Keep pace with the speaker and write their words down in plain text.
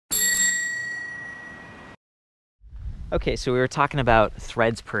Okay, so we were talking about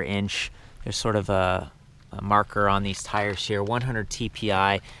threads per inch. There's sort of a marker on these tires here, 100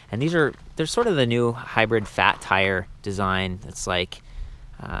 TPI, and they're sort of the new hybrid fat tire design. It's like,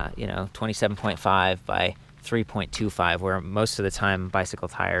 27.5 by 3.25, where most of the time bicycle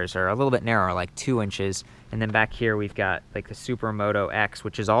tires are a little bit narrower, like 2 inches. And then back here we've got like the Supermoto X,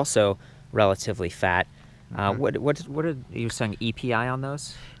 which is also relatively fat. What are you saying, EPI on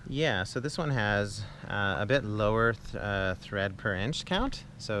those? Yeah, so this one has a bit lower thread per inch count.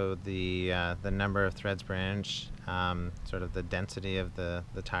 So the number of threads per inch, sort of the density of the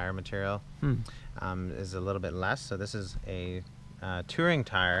tire material, is a little bit less. So this is a touring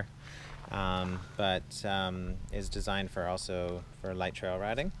tire, but is designed for light trail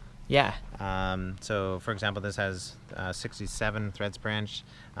riding. Yeah. So for example, this has 67 threads per inch.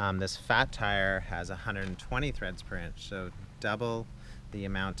 This fat tire has 120 threads per inch, so double the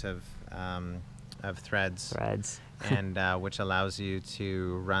amount of threads. And which allows you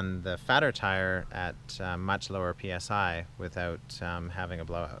to run the fatter tire at much lower PSI without having a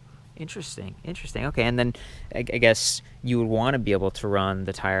blowout. Interesting. Okay, and then I guess you would want to be able to run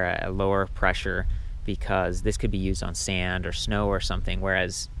the tire at a lower pressure, because this could be used on sand or snow or something,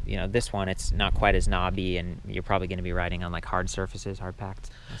 whereas this one, it's not quite as knobby, and you're probably going to be riding on like hard surfaces, hard packed.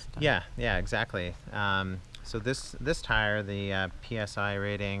 Yeah, exactly. So this tire, the PSI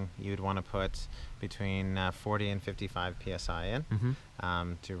rating, you'd want to put between 40 and 55 PSI in,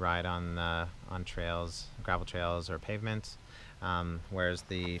 to ride on trails, gravel trails or pavements. Whereas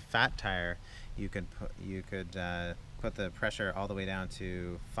the fat tire, you could put the pressure all the way down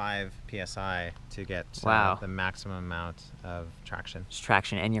to 5 PSI to get the maximum amount of traction.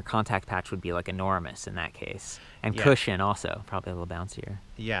 Traction, and your contact patch would be like enormous in that case. And cushion also, probably a little bouncier.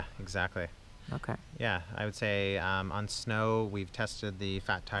 Yeah, exactly. Okay. Yeah, I would say on snow, we've tested the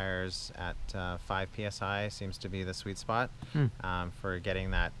fat tires at 5 PSI, seems to be the sweet spot for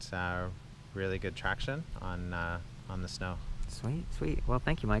getting that really good traction on the snow. Sweet. Well,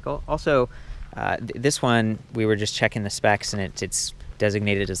 thank you, Michael. Also, this one, we were just checking the specs, and it's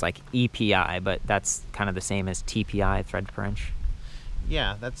designated as like EPI, but that's kind of the same as TPI, thread per inch.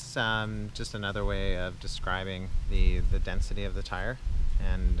 Yeah, that's just another way of describing the density of the tire,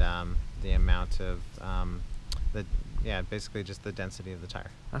 and the amount of basically just the density of the tire.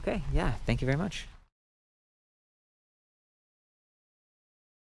 Okay, yeah, thank you very much.